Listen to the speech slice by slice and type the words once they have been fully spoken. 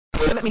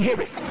Let me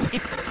hear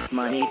it.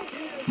 Money.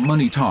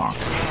 Money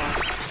Talks.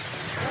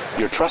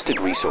 Your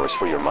trusted resource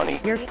for your money.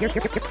 Your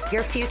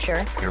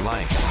future. Your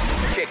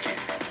life. Kick it.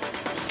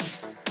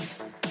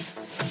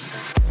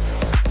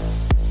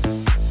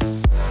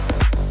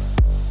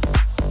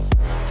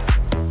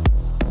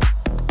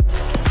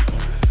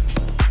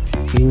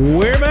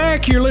 We're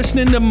back. You're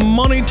listening to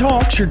Money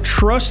Talks, your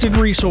trusted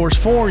resource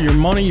for your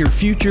money, your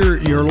future,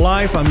 your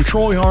life. I'm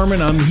Troy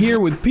Harmon. I'm here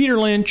with Peter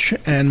Lynch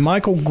and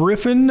Michael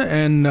Griffin,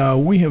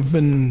 and we have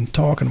been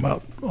talking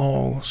about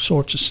all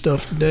sorts of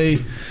stuff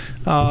today.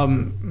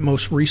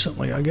 Most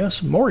recently, I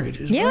guess,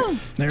 mortgages. Yeah,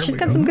 right? she's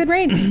got some good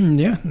rates.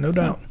 Yeah, no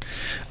doubt.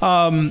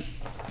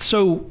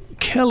 So,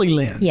 Kelly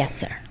Lynn. Yes,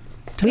 sir.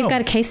 We've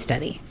got a case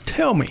study.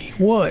 Tell me,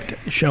 what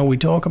shall we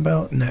talk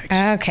about next?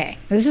 Okay.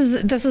 This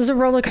is a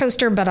roller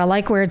coaster, but I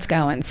like where it's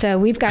going. So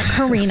we've got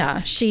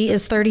Karina. She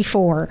is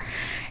 34.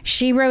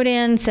 She wrote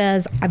in,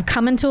 says, I've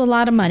come into a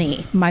lot of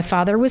money. My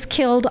father was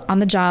killed on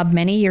the job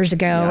many years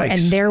ago, Yikes. and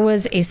there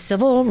was a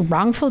civil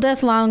wrongful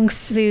death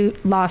lawsuit.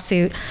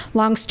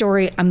 Long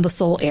story, I'm the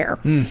sole heir.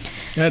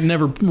 That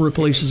never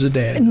replaces a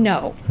dad.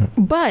 No,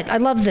 but I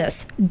love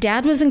this.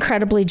 Dad was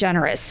incredibly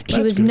generous.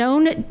 He was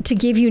known to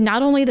give you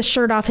not only the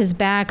shirt off his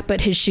back,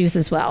 but his shoes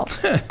as well.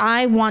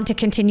 I want to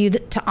continue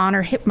to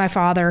honor my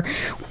father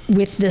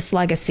with this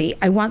legacy.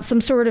 I want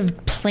some sort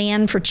of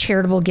plan for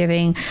charitable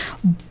giving,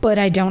 but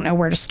I don't know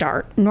where to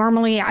start.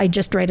 Normally, I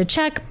just write a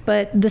check,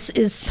 but this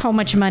is so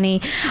much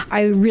money.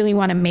 I really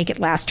want to make it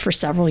last for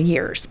several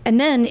years. And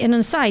then, in an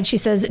aside, she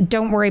says,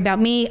 don't worry about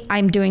me.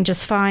 I'm doing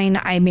just fine.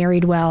 I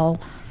married well.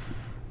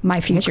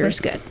 My future is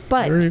good.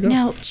 But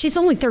now, she's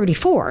only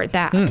 34 at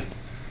that.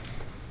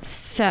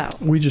 So.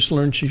 We just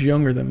learned she's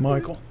younger than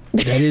Michael.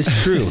 That is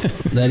true.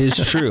 That is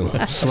true.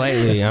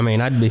 Slightly. I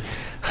mean, I'd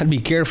be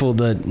careful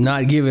to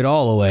not give it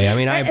all away. I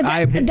mean,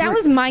 that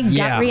was my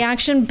gut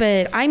reaction,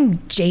 but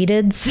I'm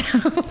jaded.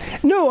 So.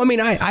 No, I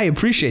mean, I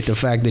appreciate the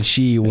fact that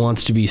she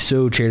wants to be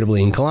so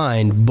charitably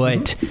inclined,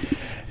 but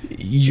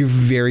you're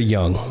very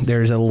young.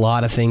 There's a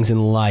lot of things in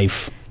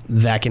life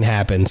that can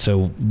happen.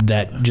 So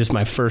that just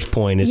my first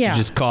point is to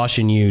just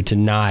caution you to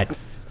not,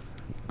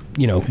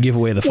 give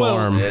away the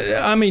farm.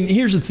 I mean,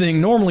 here's the thing.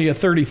 Normally a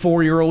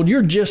 34-year-old,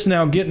 you're just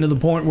now getting to the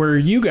point where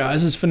you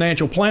guys as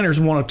financial planners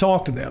want to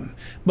talk to them.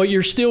 But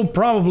you're still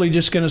probably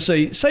just going to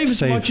say, save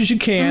as much as you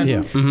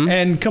can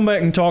and come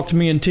back and talk to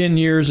me in 10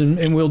 years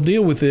and we'll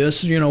deal with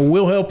this.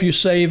 We'll help you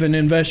save and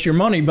invest your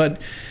money.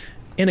 But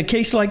in a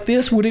case like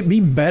this, would it be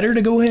better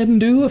to go ahead and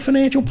do a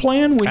financial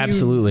plan when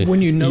Absolutely.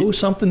 when you know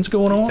something's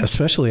going on?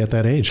 Especially at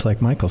that age,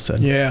 like Michael said.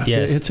 Yeah.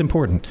 Yes. It's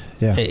important.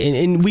 Yeah.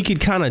 And we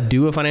could kind of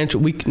do a financial,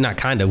 we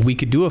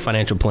could do a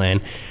financial plan,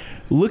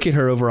 look at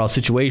her overall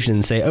situation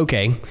and say,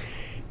 okay,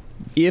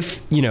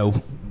 if,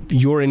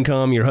 your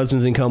income, your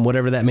husband's income,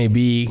 whatever that may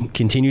be,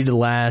 continue to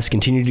last,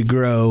 continue to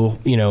grow,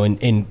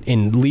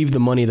 and leave the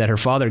money that her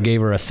father gave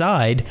her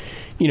aside,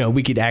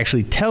 we could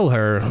actually tell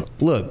her,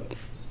 look,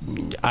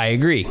 I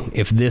agree.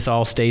 If this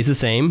all stays the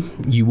same,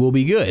 you will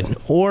be good.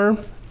 Or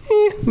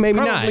maybe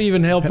Probably not.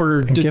 even help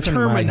her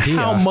determine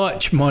how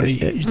much money.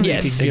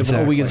 Yes,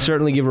 exactly. We can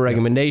certainly give a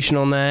recommendation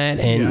on that.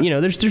 And,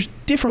 there's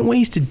different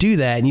ways to do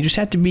that. And you just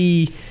have to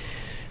be,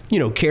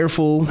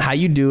 careful how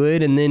you do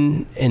it. And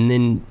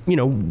then,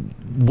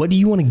 what do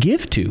you want to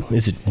give to?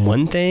 Is it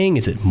one thing?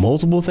 Is it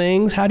multiple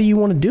things? How do you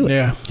want to do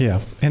it? Yeah.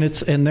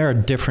 And there are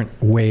different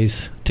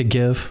ways to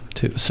give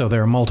to. So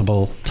there are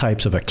multiple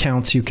types of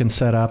accounts you can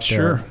set up.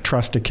 There are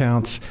trust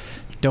accounts,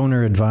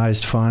 donor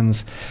advised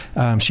funds.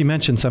 She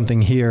mentioned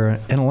something here,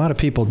 and a lot of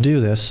people do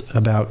this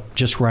about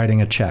just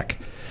writing a check.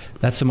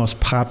 That's the most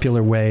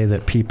popular way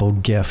that people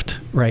gift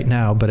right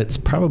now, but it's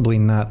probably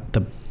not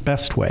the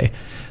best way.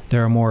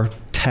 There are more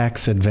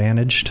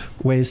tax-advantaged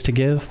ways to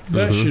give.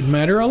 That should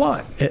matter a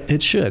lot.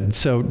 It should.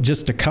 So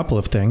just a couple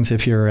of things.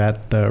 If you're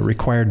at the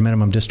required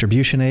minimum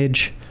distribution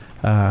age,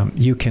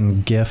 you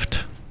can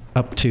gift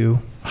up to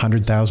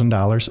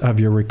 $100,000 of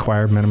your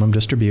required minimum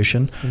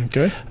distribution.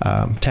 Okay.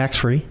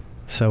 Tax-free,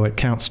 so it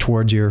counts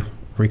towards your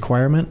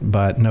requirement,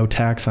 but no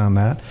tax on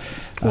that.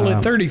 Well,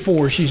 at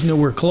 34, she's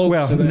nowhere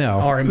close to that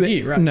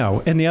RMD, right?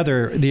 No. And the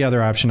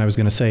other option I was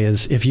going to say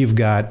is if you've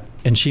got,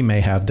 and she may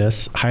have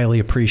this, highly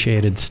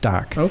appreciated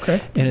stock. Okay.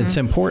 And it's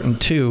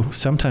important, too.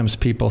 Sometimes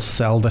people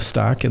sell the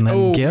stock and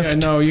then gift. Yeah,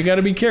 no, you got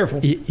to be careful.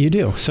 You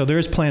do. So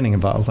there's planning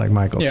involved, like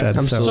Michael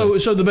said.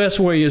 So the best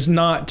way is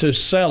not to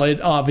sell it,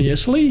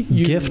 obviously.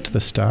 You gift the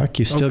stock.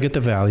 You still get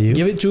the value.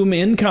 Give it to them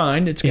in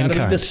kind. It's got to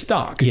be the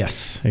stock.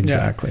 Yes,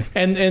 exactly.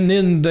 Yeah. And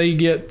then they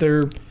get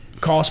their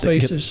cost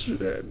basis.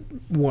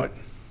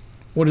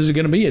 What is it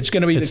going to be? It's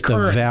going to be the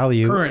current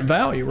value,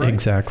 right?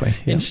 Exactly.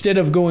 Yeah. Instead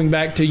of going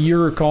back to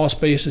your cost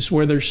basis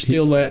where there's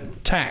still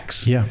that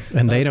tax. Yeah,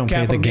 and they don't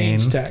pay the gain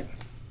tax.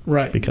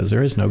 Right. Because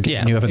there is no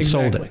gain. You haven't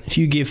sold it. If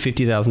you give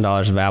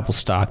 $50,000 of Apple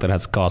stock that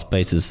has a cost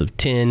basis of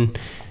 10,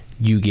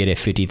 you get a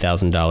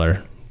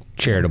 $50,000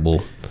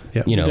 charitable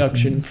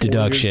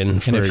deduction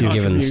for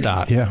giving the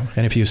stock. Yeah,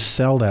 and if you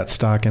sell that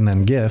stock and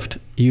then gift,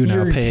 you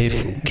now pay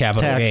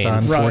capital tax gain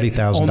on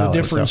 $40,000. On the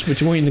difference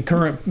between the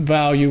current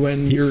value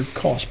and your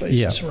cost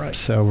basis. Yeah. Right.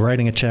 So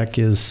writing a check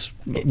is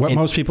what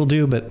most people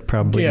do, but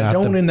probably not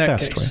don't the in that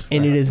best case. way.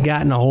 And it has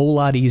gotten a whole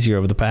lot easier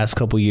over the past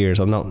couple of years.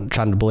 I'm not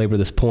trying to belabor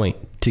this point.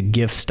 To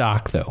gift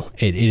stock, though,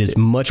 it is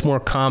much more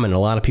common. A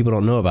lot of people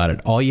don't know about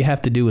it. All you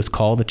have to do is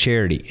call the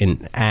charity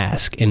and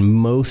ask. And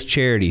most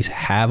charities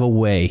have a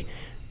way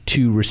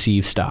to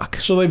receive stock.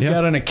 So they've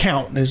got an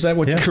account. Is that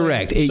what you're saying?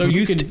 Correct. So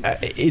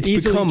it's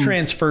easily become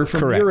transfer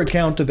from your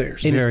account to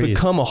theirs. And it's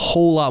become a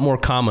whole lot more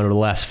common over the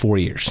last 4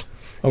 years.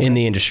 In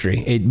the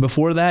industry.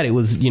 Before that, it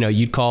was,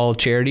 you'd call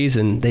charities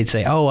and they'd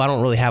say, oh, I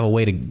don't really have a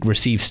way to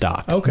receive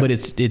stock. Okay. But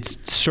it's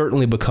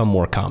certainly become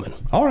more common.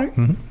 All right.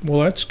 Mm-hmm. Well,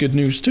 that's good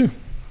news, too.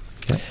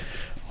 Yep.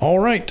 All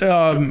right.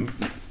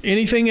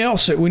 Anything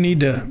else that we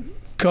need to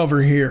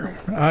cover here?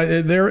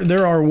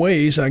 There are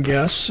ways, I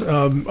guess,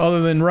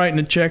 other than writing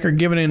a check or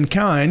giving in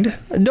kind.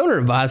 A donor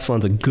advised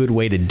fund's a good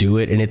way to do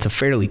it, and it's a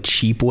fairly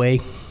cheap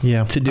way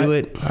to do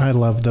it. I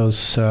love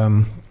those,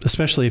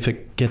 especially if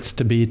it gets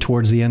to be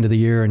towards the end of the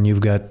year and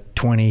you've got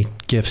 20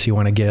 gifts you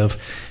want to give.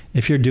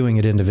 If you're doing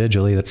it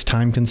individually, that's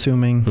time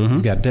consuming. Mm-hmm.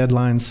 You've got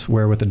deadlines,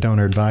 where with a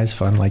donor advised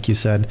fund, like you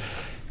said,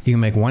 you can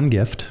make one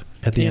gift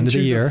at the end of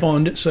the year,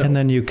 fund itself. And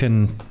then you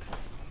can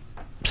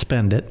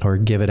spend it or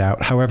give it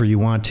out however you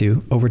want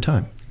to over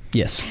time.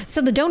 Yes.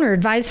 So the donor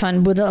advised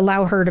fund would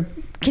allow her to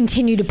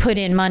continue to put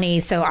in money.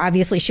 So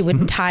obviously she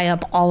wouldn't tie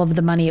up all of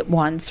the money at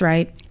once,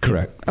 right?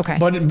 Correct. Okay.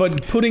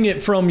 But putting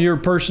it from your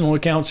personal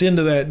accounts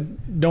into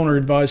that donor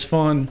advised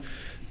fund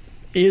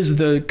is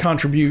the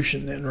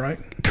contribution then, right?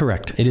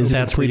 Correct. It is.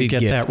 That's where you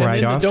get gift. that write-off.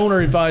 And then the donor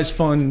advised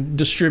fund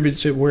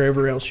distributes it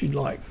wherever else you'd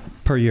like.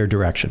 Per your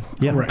direction.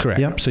 Yep. Correct.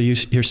 Yep. So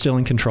you're still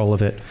in control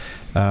of it.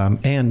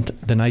 And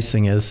the nice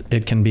thing is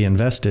it can be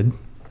invested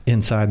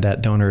inside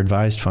that donor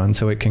advised fund,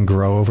 so it can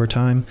grow over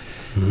time.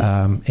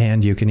 Mm-hmm.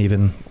 And you can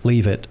even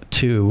leave it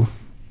to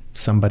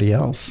somebody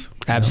else.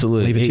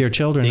 Absolutely. Leave it to your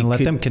children and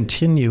let them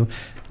continue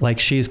like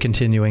she's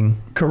continuing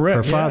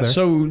her father.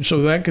 Yeah.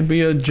 So that could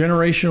be a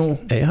generational.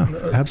 Yeah,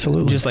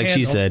 absolutely. Just like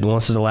she said,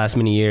 once in the last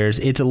many years,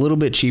 it's a little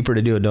bit cheaper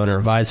to do a donor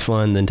advised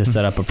fund than to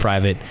set up a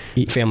private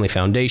family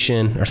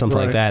foundation or something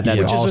like that.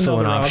 That's also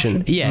an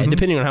option. Yeah,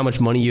 depending on how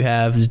much money you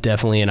have, is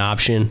definitely an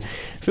option.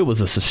 If it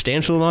was a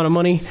substantial amount of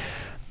money,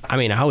 I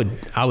mean, I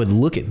would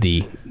look at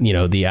the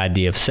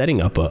idea of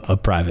setting up a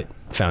private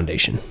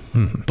foundation,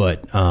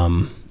 but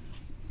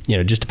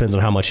it just depends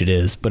on how much it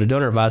is. But a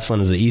donor advised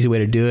fund is an easy way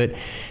to do it,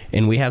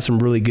 and we have some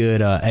really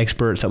good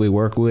experts that we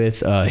work with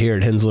here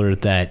at Hensler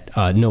that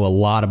know a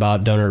lot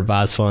about donor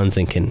advised funds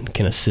and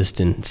can assist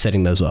in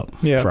setting those up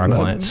for our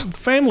clients.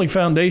 Family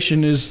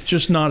foundation is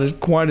just not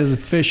quite as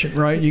efficient,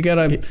 right? You got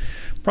to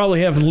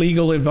probably have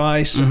legal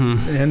advice,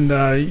 and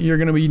you're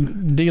going to be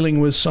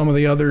dealing with some of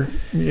the other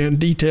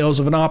details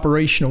of an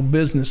operational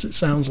business, it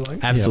sounds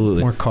like. Absolutely.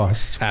 Yeah, more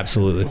costs.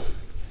 Absolutely.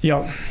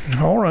 Yeah.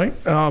 All right.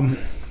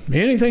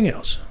 Anything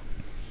else?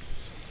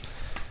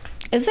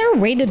 Is there a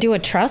way to do a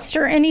trust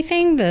or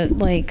anything that,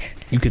 like...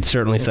 You could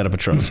certainly set up a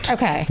trust.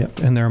 Okay. Yep.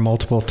 And there are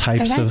multiple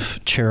types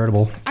of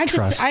charitable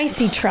trusts. I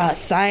see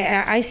trusts.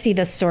 I see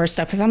this sort of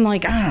stuff because I'm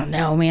like, I don't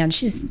know, man.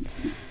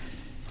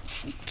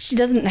 She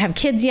doesn't have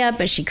kids yet,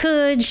 but she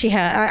could.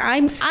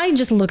 I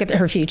just look at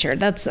her future.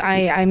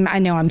 I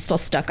know I'm still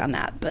stuck on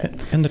that, but.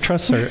 And the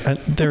trusts are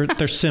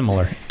they're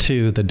similar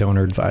to the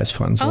donor advised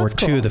funds or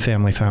to the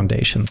family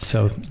foundations.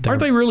 So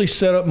aren't they really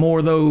set up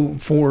more though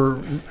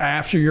for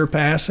after your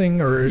passing,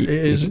 or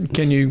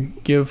can you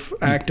give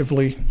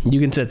actively? You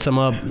can set some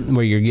up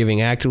where you're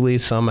giving actively,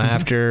 some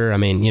after. I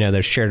mean,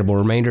 there's charitable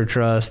remainder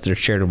trust, there's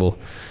charitable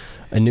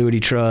annuity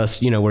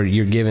trust, where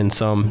you're given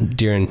some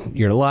during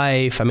your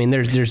life. I mean,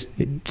 there's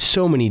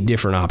so many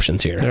different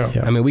options here.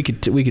 Yeah. I mean, we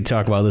could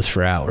talk about this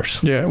for hours.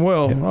 Yeah.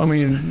 Well, I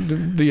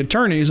mean, the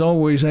attorneys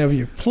always have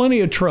you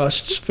plenty of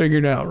trusts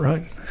figured out,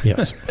 right?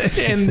 Yes.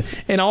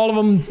 and all of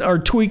them are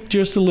tweaked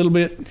just a little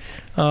bit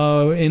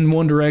in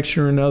one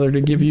direction or another to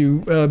give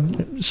you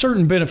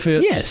certain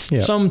benefits. Yes.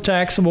 Yeah. Some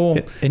taxable.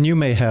 And you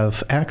may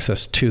have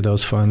access to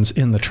those funds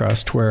in the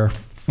trust where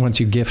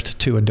once you gift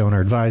to a donor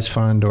advised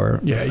fund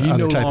or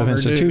other type of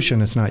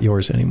institution, it's not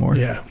yours anymore.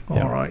 Yeah.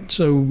 All right.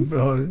 So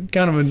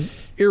kind of an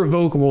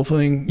irrevocable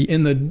thing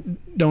in the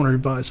donor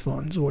advised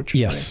fund is what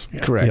you're saying.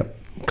 Yes. Correct.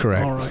 Yep.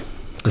 Correct. All right.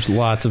 There's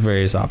lots of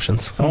various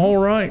options. All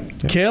right.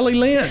 Kelly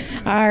Lynn.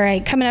 All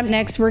right. Coming up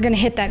next, we're going to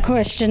hit that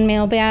question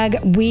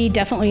mailbag. We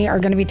definitely are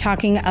going to be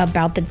talking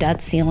about the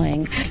debt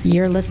ceiling.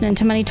 You're listening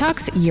to Money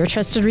Talks, your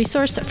trusted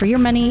resource for your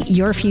money,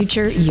 your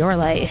future, your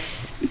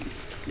life.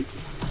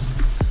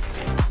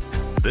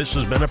 This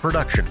has been a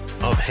production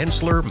of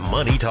Hensler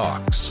Money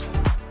Talks.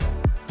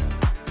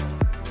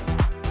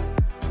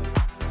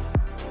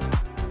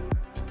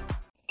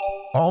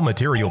 All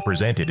material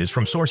presented is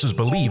from sources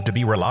believed to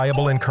be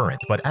reliable and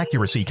current, but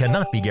accuracy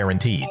cannot be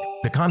guaranteed.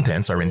 The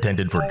contents are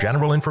intended for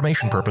general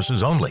information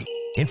purposes only.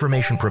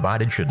 Information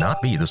provided should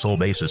not be the sole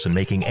basis in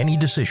making any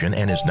decision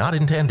and is not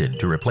intended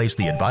to replace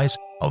the advice,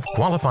 of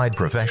qualified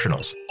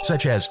professionals,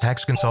 such as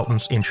tax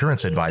consultants,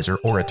 insurance advisor,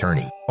 or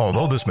attorney.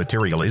 Although this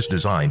material is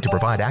designed to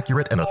provide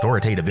accurate and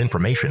authoritative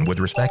information with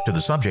respect to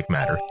the subject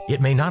matter,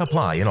 it may not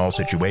apply in all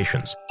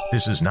situations.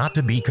 This is not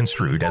to be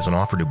construed as an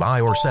offer to buy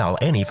or sell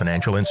any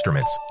financial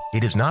instruments.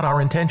 It is not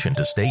our intention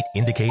to state,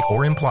 indicate,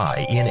 or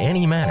imply in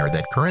any manner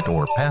that current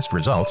or past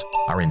results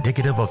are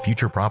indicative of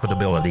future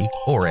profitability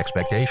or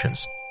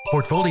expectations.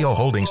 Portfolio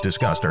holdings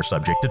discussed are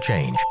subject to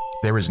change.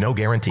 There is no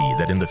guarantee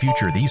that in the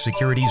future these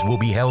securities will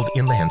be held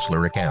in the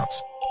Hensler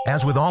accounts.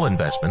 As with all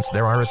investments,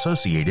 there are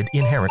associated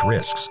inherent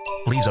risks.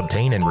 Please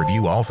obtain and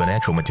review all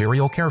financial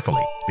material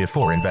carefully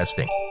before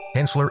investing.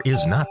 Hensler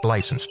is not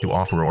licensed to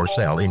offer or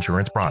sell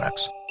insurance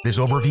products. This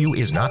overview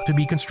is not to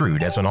be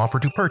construed as an offer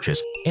to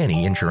purchase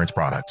any insurance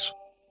products.